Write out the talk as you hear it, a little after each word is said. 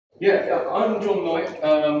I'm Jon Knight.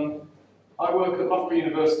 I work at Loughbrough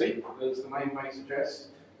University, as the name may suggest,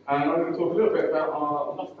 and I'm going to talk a little bit about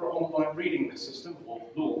our Loughbrough online reading list system, or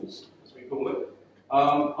LORLS, as we call it.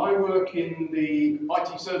 I work in the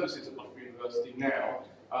IT services at Loughbrough University now,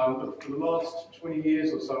 but for the last 20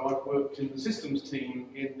 years or so I've worked in the systems team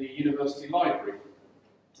in the university library.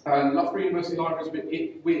 And Loughbrough University Library is a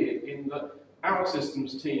bit weird in that our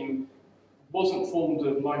systems team wasn't formed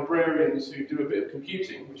of librarians who do a bit of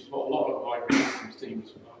computing, which is what a lot of library systems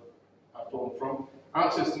teams are formed from.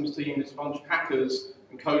 Our systems team is a bunch of hackers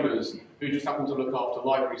and coders who just happen to look after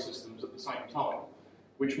library systems at the same time.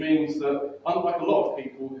 Which means that, unlike a lot of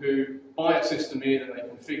people who buy a system in and they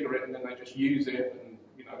configure it and then they just use it and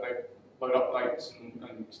they load updates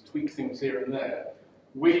and tweak things here and there,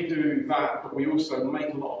 we do that, but we also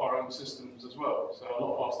make a lot of our own systems as well. So a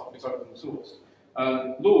lot of our stuff is open sourced.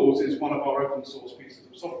 LORLS is one of our open source pieces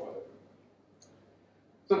of software.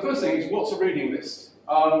 So the first thing is, what's a reading list?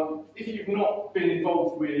 If you've not been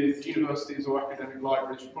involved with universities or academic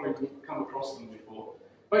libraries, you've probably come across them before.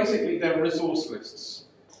 Basically, they're resource lists.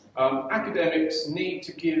 Academics need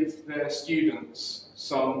to give their students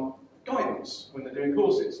some guidance when they're doing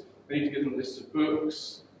courses. They need to give them lists of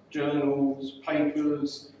books, journals,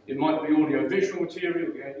 papers. It might be audio-visual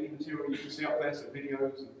material, the AV material you can see up there, so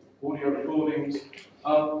videos and audio recordings,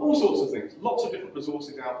 all sorts of things. Lots of different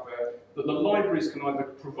resources out there that the libraries can either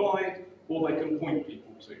provide or they can point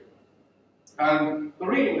people to. And the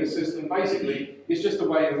reading list system basically is just a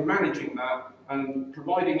way of managing that and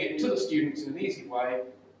providing it to the students in an easy way,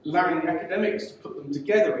 allowing the academics to put them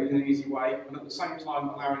together in an easy way, and at the same time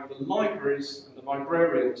allowing the libraries and the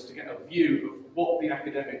librarians to get a view of what the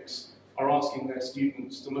academics are asking their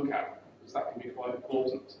students to look at, because that can be quite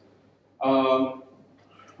important.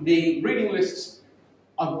 The reading lists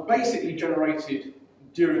are basically generated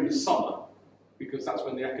during the summer, because that's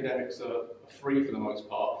when the academics are free for the most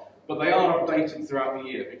part, but they are updated throughout the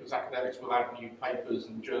year because academics will add new papers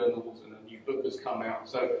and journals and a new book has come out,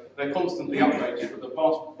 so they're constantly updated, but the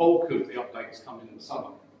vast bulk of the updates come in the summer.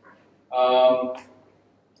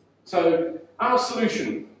 So our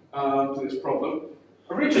solution to this problem,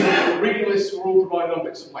 originally reading lists were all provided on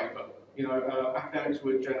bits of paper. Academics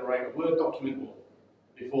would generate a Word document, or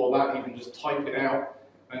before that even just type it out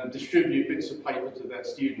and distribute bits of paper to their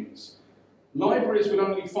students. Libraries would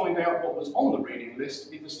only find out what was on the reading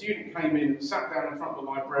list if a student came in and sat down in front of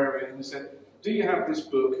the librarian and said, "Do you have this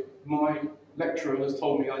book? My lecturer has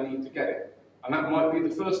told me I need to get it." And that might be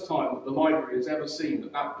the first time that the library has ever seen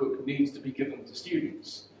that that book needs to be given to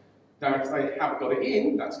students. Now, if they have got it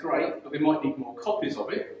in, that's great, but they might need more copies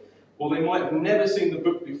of it, or they might have never seen the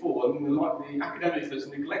book before, and the academic has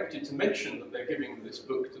neglected to mention that they're giving this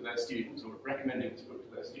book to their students, or recommending this book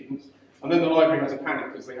to their students. And then the library has a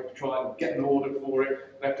panic because they have to try and get an order for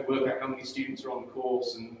it, they have to work out how many students are on the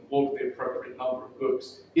course and order the appropriate number of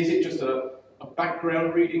books. Is it just a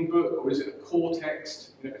background reading book, or is it a core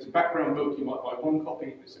text? If it's a background book, you might buy 1 copy.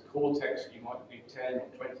 If it's a core text, you might need 10 or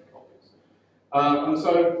 20 copies. And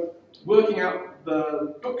so working out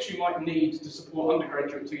the books you might need to support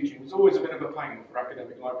undergraduate teaching was always a bit of a pain for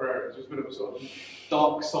academic librarians. It was a bit of a sort of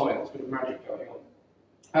dark science, a bit of magic going on.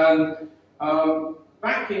 And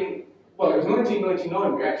back in, well, it was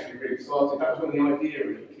 1999 we actually really started. That was when the idea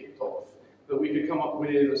really kicked off, that we could come up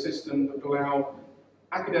with a system that would allow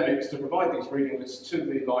academics to provide these reading lists to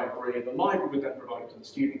the library would then provide it to the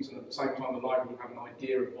students, and at the same time the library would have an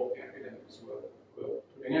idea of what the academics were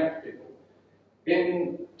putting out to people.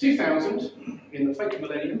 In 2000, in the fake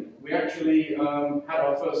millennium, we actually had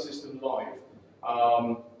our first system live.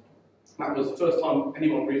 That was the first time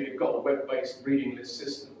anyone really got a web-based reading list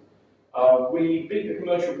system. We beat the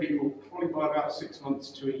commercial people probably by about 6 months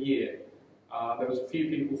to a year. There was a few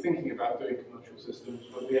people thinking about doing commercial systems,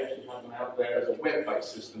 but we actually had them out there as a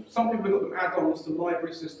web-based system. Some people got them add-ons to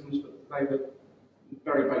library systems, but they were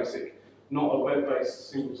very basic, not a web-based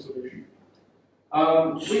single solution.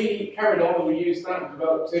 We carried on and we used that and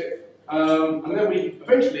developed it, and then we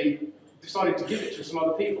eventually decided to give it to some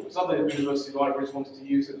other people, because other university libraries wanted to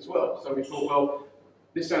use it as well. So we thought, well,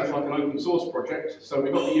 this sounds like an open source project, so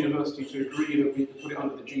we got the university to agree that we could put it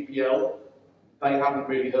under the GPL. They hadn't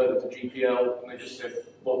really heard of the GPL, and they just said,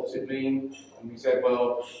 "What does it mean?" And we said,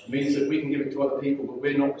 "Well, it means that we can give it to other people, but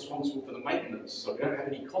we're not responsible for the maintenance, so we don't have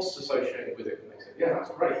any costs associated with it." And they said, "Yeah, that's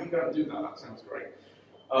great, you go and do that, that sounds great."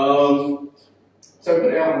 So we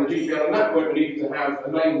put it out on the GPL, and that point we needed to have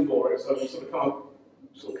a name for it, so we sort of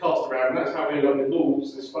cast around, and that's how we ended up with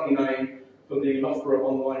LORLS, this funny name for the Loughbrough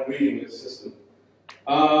online reading list system.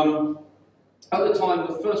 At the time,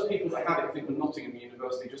 the first people that had it, I think, were Nottingham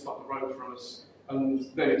University, just up the road from us, and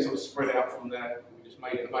then it sort of spread out from there. We just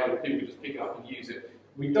made it available. People could just pick it up and use it.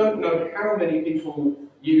 We don't know how many people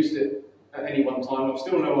used it at any one time. I've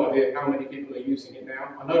still no idea how many people are using it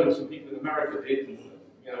now. I know that some people in America did, and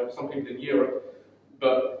some people in Europe,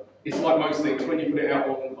 but it's like most things, when you put it out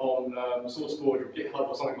on SourceForge or GitHub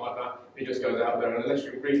or something like that, it just goes out there, and unless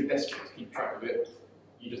you're really desperate to keep track of it,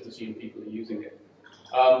 you just assume people are using it.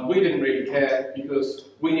 We didn't really care because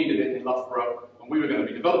we needed it in Loughbrough, and we were going to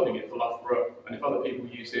be developing it for Loughbrough, and if other people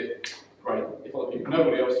used it, great. If other people,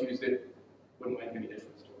 nobody else used it, wouldn't make any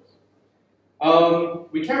difference to us.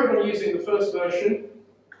 We carried on using the first version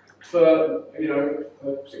for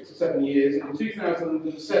 6 or 7 years. In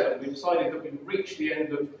 2007, we decided that we'd reached the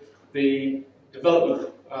end of the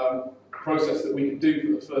development process that we could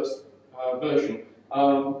do for the first version.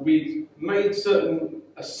 We made certain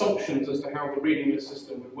assumptions as to how the reading list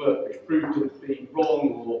system would work, which proved to be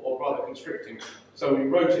wrong or rather constricting. So we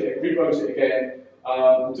rewrote it again,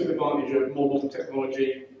 took advantage of more modern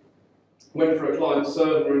technology, went for a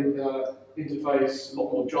client-server interface, a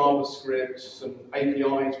lot more JavaScript, some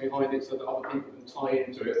APIs behind it so that other people can tie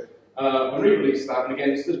into it, and re-released that, and again,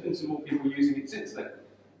 there's been some more people using it since then.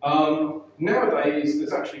 Nowadays,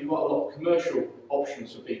 there's actually quite a lot of commercial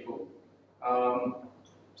options for people.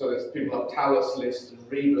 So there's people like Talus List and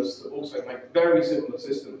Rebus that also make very similar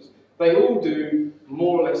systems. They all do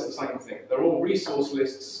more or less the same thing. They're all resource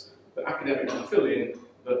lists that academics can fill in,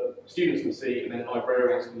 that students can see, and then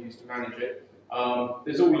librarians can use to manage it.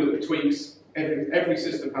 There's all little tweaks. Every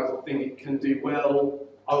system has a thing it can do well,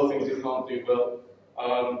 other things it can't do well.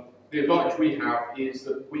 The advantage we have is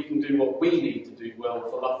that we can do what we need to do well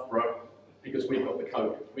for Loughbrough because we've got the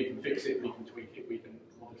code. We can fix it, we can tweak it, we can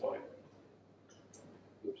modify it.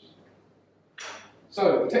 Oops.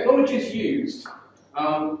 So, the technologies used.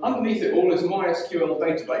 Underneath it all is a MySQL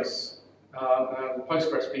database. And the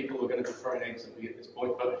Postgres people are going to be throwing eggs at me at this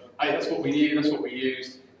point, but hey, that's what we knew, that's what we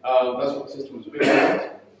used, that's what the system was built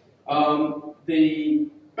on. The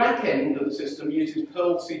back end of the system uses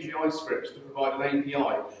Perl CGI scripts to provide an API.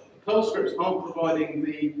 The Perl scripts aren't providing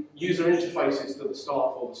the user interfaces to the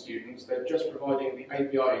staff or the students, they're just providing the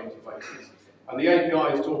API interfaces. And the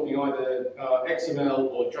API is talking either XML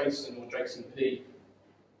or JSON or JSONP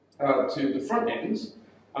to the front ends.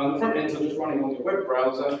 The front ends are just running on the web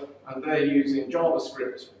browser, and they're using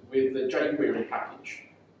JavaScript with the jQuery package.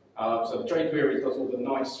 So the jQuery does all the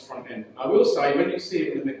nice front end. I will say, when you see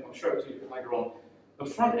it in a minute, I'll show it to you later on, the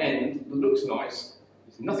front end that looks nice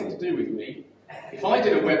has nothing to do with me. If I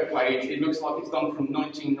did a web page, it looks like it's done from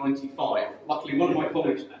 1995. Luckily, one of my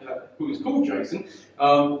colleagues, who is called Jason,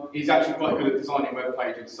 is actually quite good at designing web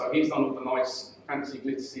pages, so he's done all the nice, fancy,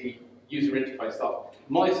 glitzy user interface stuff.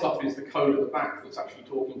 My stuff is the code at the back that's actually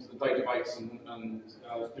talking to the database and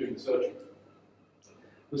doing the searching.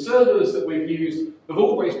 The servers that we've used have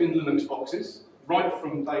always been Linux boxes, right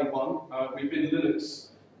from day one. We've been Linux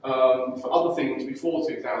for other things before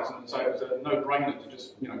 2000, so it was a no-brainer to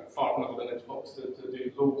just fire up another Linux box to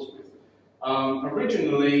do LORLS with.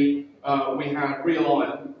 Originally, we had Real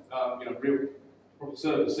Iron, real proper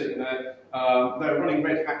servers sitting there. They were running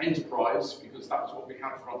Red Hat Enterprise because that was what we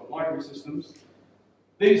had for other library systems.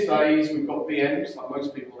 These days, we've got VMs, like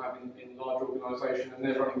most people have in large organisations, and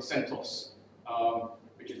they're running CentOS,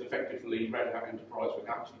 which is effectively Red Hat Enterprise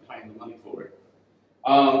without actually paying the money for it.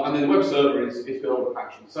 And then the web server is built on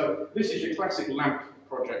Apache. So this is your classic LAMP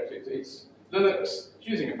project. It's Linux, it's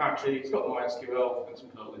using Apache, it's got MySQL and some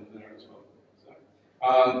Perl in there as well.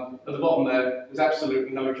 So, at the bottom there's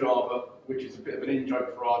absolutely no Java, which is a bit of an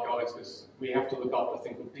in-joke for our guys because we have to look after a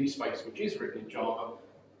thing called DSpace, which is written in Java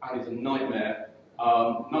and is a nightmare.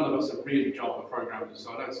 None of us are really Java programmers,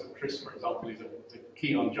 so I know that Chris, for example, is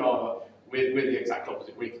keen on Java. We're the exact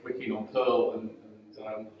opposite. We're keen on Perl and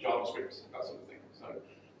JavaScript, that sort of thing. So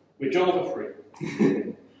we're Java free.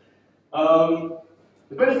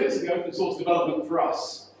 The benefits of the open source development for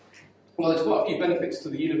us, well, there's quite a few benefits to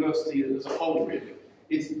the university as a whole, really.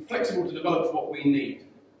 It's flexible to develop for what we need,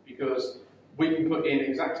 because we can put in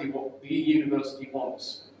exactly what the university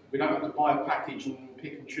wants. We don't have to buy a package and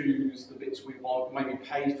pick and choose the bits we want, maybe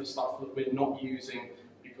pay for stuff that we're not using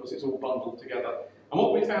because it's all bundled together. And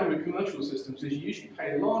what we found with commercial systems is you usually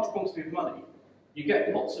pay a large quantity of money, you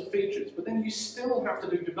get lots of features, but then you still have to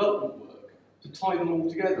do development work to tie them all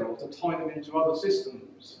together or to tie them into other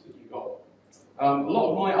systems that you've got. A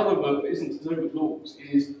lot of my other work that isn't to do with LORLS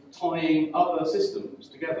is tying other systems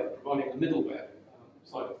together, providing the middleware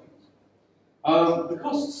side of things. The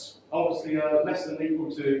costs obviously are less than equal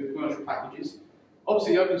to commercial packages.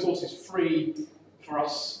 Obviously, open source is free for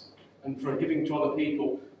us and for giving to other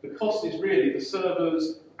people. The cost is really the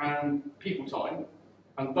servers and people time,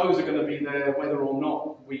 and those are going to be there whether or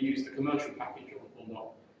not we use the commercial package or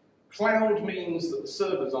not. Cloud means that the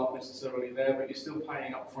servers aren't necessarily there, but you're still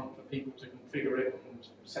paying up front for people to configure it and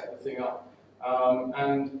set the thing up.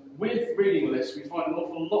 And with reading lists, we find an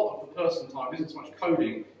awful lot of the person time isn't so much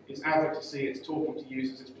coding, it's advocacy, it's talking to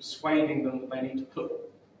users, it's persuading them that they need to put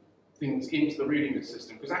things into the reading list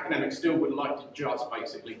system, because academics still would like to just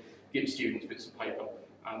basically give students bits of paper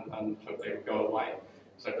and hope they would go away.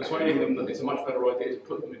 So persuading them that it's a much better idea to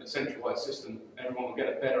put them in a centralised system, everyone will get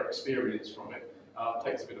a better experience from it,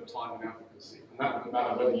 takes a bit of time and advocacy. And that doesn't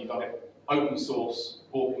matter whether you've done it open source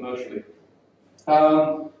or commercially.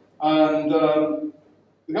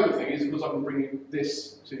 The other thing is, because I can bring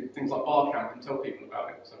this to things like Barcamp and tell people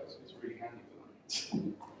about it, so it's really handy for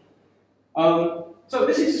that. So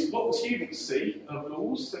this is what the students see of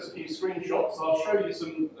LORLS. There's a few screenshots. I'll show you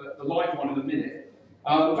some the live one in a minute.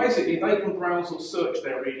 Basically, they can browse or search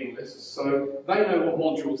their reading lists, so they know what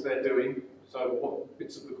modules they're doing, so what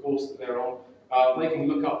bits of the course that they're on. They can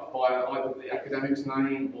look up via either the academic's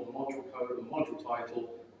name or the module code or the module title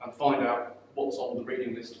and find out what's on the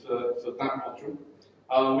reading list for that module.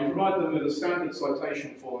 We provide them with a standard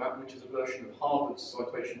citation format, which is a version of Harvard's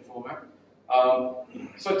citation format.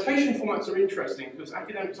 Citation formats are interesting because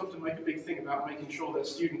academics often make a big thing about making sure that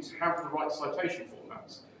students have the right citation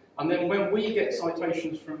formats. And then when we get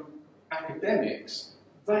citations from academics,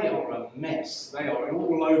 they are a mess. They are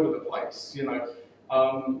all over the place. You know,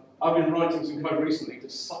 I've been writing some code recently to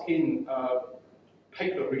suck in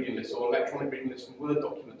paper reading lists or electronic reading lists and Word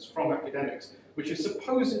documents from academics, which is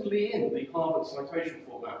supposedly in the Harvard citation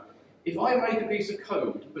format. If I make a piece of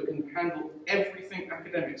code that can handle everything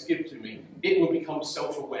academics give to me, it will become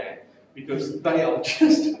self-aware, because they are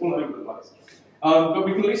just all over the place. But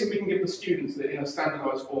at least we can give the students it in a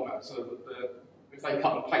standardised format, so that if they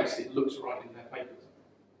cut and paste, it looks right in their papers.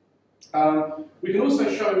 We can also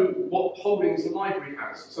show what holdings the library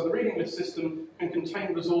has. So the reading list system can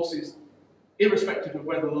contain resources irrespective of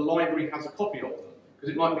whether the library has a copy of them, because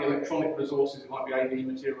it might be electronic resources, it might be AV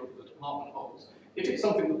material that the department holds. If it's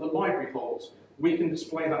something that the library holds, we can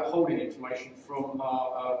display that holding information from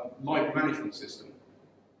our library management system,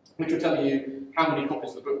 which will tell you how many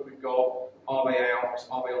copies of the book we've got, are they out,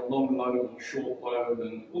 are they on long loan or short loan,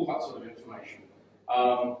 and all that sort of information.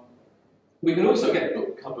 We can also get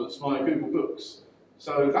book covers via Google Books.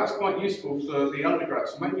 So that's quite useful for the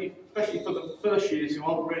undergrads, maybe especially for the first years who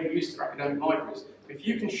aren't really used to academic libraries. If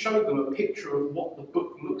you can show them a picture of what the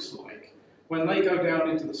book looks like, when they go down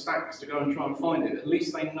into the stacks to go and try and find it, at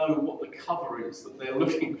least they know what the cover is that they're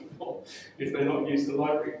looking for, if they're not used to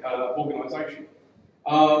library organisation.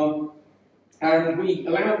 And we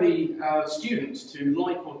allow the students to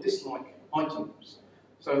like or dislike items.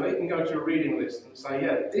 So they can go to a reading list and say,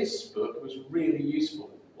 yeah, this book was really useful,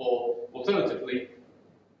 or alternatively,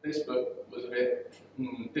 this book was a bit,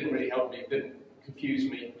 didn't really help me, didn't confuse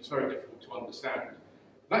me, it was very difficult to understand.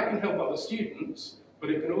 That can help other students, but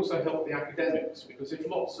it can also help the academics, because if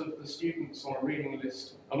lots of the students on a reading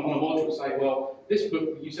list, on a module say, well, this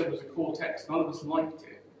book that you said was a core text, none of us liked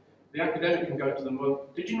it, the academic can go to them, well,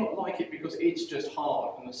 did you not like it because it's just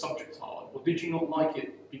hard and the subject's hard? Or did you not like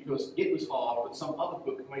it because it was hard but some other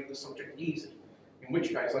book made the subject easy? In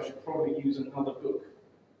which case I should probably use another book,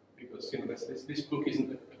 because this book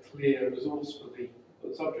isn't a clear resource for the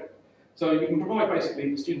subject. So you can provide,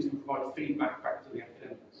 basically, the students can provide feedback back to the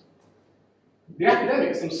academics. The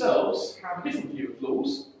academics themselves have a different view of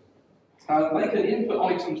LORLS. They can input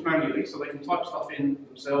items manually, so they can type stuff in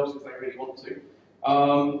themselves if they really want to.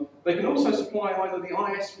 They can also supply either the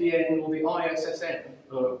ISBN or the ISSN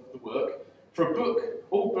of the work. For a book,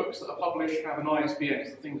 all books that are published have an ISBN,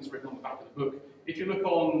 it's the thing that's written on the back of the book. If you look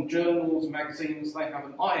on journals, magazines, they have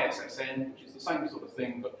an ISSN, which is the same sort of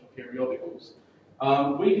thing, but for periodicals.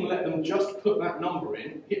 We can let them just put that number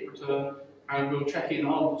in, hit return, and we'll check in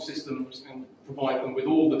our systems and provide them with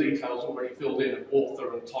all the details already filled in,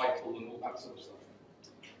 author and title and all that sort of stuff.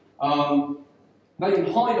 They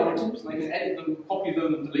can hide items, they can edit them, copy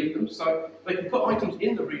them and delete them, so they can put items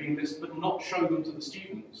in the reading list but not show them to the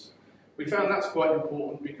students. We found that's quite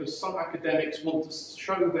important because some academics want to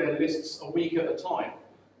show their lists a week at a time.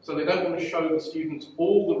 So they don't want to show the students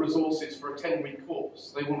all the resources for a 10-week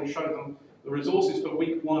course. They want to show them the resources for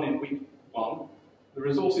week 1 in week 1, the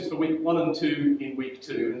resources for week 1 and 2 in week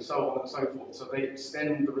 2, and so on and so forth. So they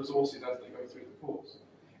extend the resources as they go through the course.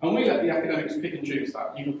 And we let the academics pick and choose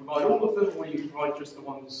that. You can provide all of them, or you can provide just the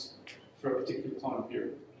ones for a particular time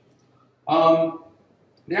period.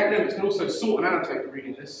 The academics can also sort and annotate the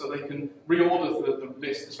reading list, so they can reorder the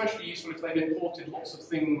list, especially useful if they've imported lots of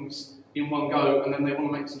things in one go, and then they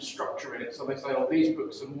want to make some structure in it. So they say, oh, these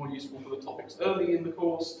books are more useful for the topics early in the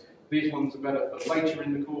course, these ones are better for later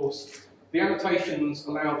in the course. The annotations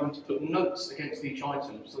allow them to put notes against each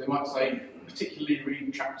item. So they might say, particularly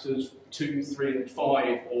read chapters 2, 3, and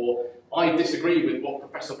 5, or I disagree with what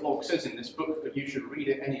Professor Blogg says in this book, but you should read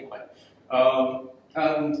it anyway.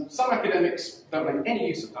 And some academics don't make any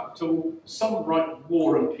use of that at all. Some write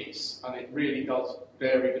War and Peace, and it really does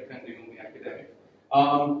vary depending on the academic.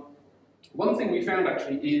 One thing we found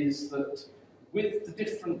actually is that with the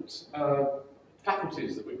different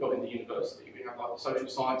faculties that we've got in the university, we have like the social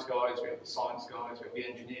science guys, we have the science guys, we have the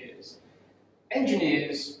engineers.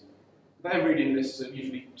 Engineers, their reading lists are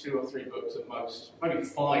usually 2 or 3 books at most, maybe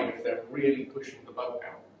 5 if they're really pushing the boat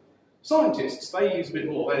out. Scientists, they use a bit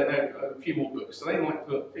more, they're a few more books, so they might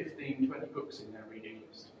put 15, 20 books in their reading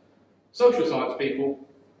list. Social science people,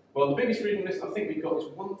 well, the biggest reading list I think we've got is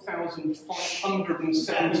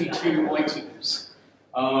 1,572 items.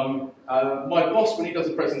 My boss, when he does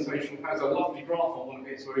a presentation, has a lovely graph on one of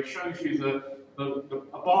his where he shows you a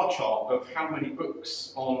bar chart of how many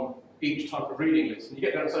books on each type of reading list. And you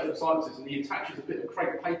get there at social sciences and he attaches a bit of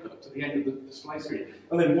crepe paper to the end of the display screen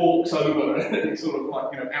and then walks over and it's sort of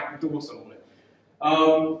like, out the door somewhere.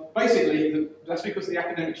 Basically, that's because the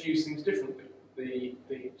academics use things differently. The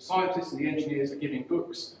scientists and the engineers are giving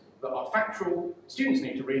books that are factual. Students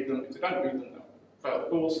need to read them. If they don't read them, they'll fail the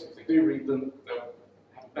course. If they do read them, they'll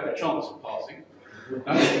have a better chance of passing.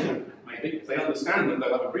 Maybe. If they understand them,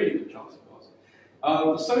 they'll have a really good chance of passing.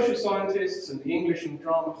 The social scientists and the English and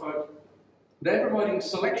drama folk, they're providing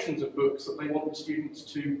selections of books that they want the students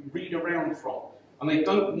to read around from. And they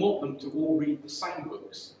don't want them to all read the same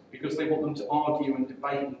books, because they want them to argue and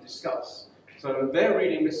debate and discuss. So their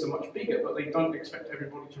reading lists are much bigger, but they don't expect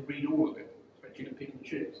everybody to read all of it. They expect you to pick and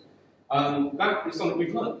choose. That is something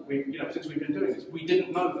we've learned. Since we've been doing this, we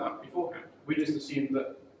didn't know that beforehand. We just assumed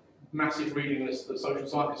that massive reading lists that social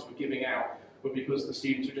scientists were giving out were because the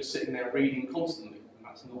students were just sitting there reading constantly, and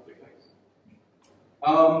that's not the case.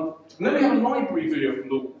 And then we have a library view of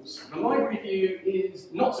LORLS. The library view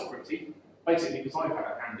is not so pretty, basically because I've had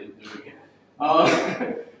a hand in doing it.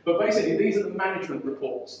 But basically, these are the management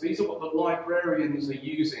reports. These are what the librarians are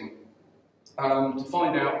using to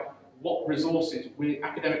find out what resources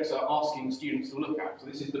academics are asking students to look at. So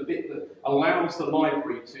this is the bit that allows the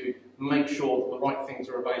library to make sure that the right things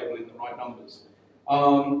are available in the right numbers.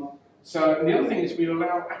 So the other thing is we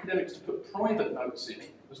allow academics to put private notes in,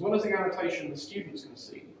 as well as the annotation the students can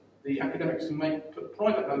see. The academics can put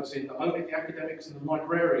private notes in that only the academics and the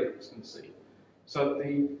librarians can see. So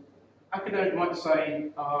the academic might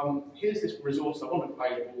say, here's this resource I want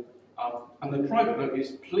available, and the private note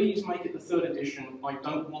is, please make it the 3rd edition, I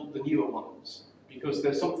don't want the newer ones, because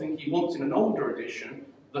there's something he wants in an older edition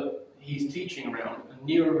that he's teaching around, and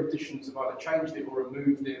newer editions have either changed it or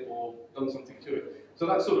removed it or done something to it. So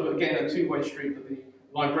that's sort of, again, a two-way street that the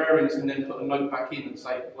librarians can then put a note back in and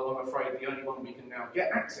say, well, I'm afraid the only one we can now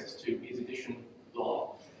get access to is edition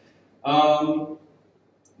blah.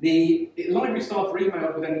 The library staff are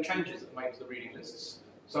emailed with any changes that are made to the reading lists.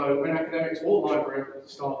 So when academics or library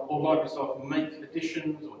staff make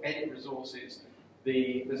additions or edit resources,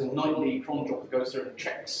 there's a nightly cron job that goes through and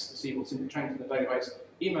checks to see what's changed in the database,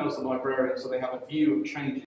 emails the librarian so they have a view of changes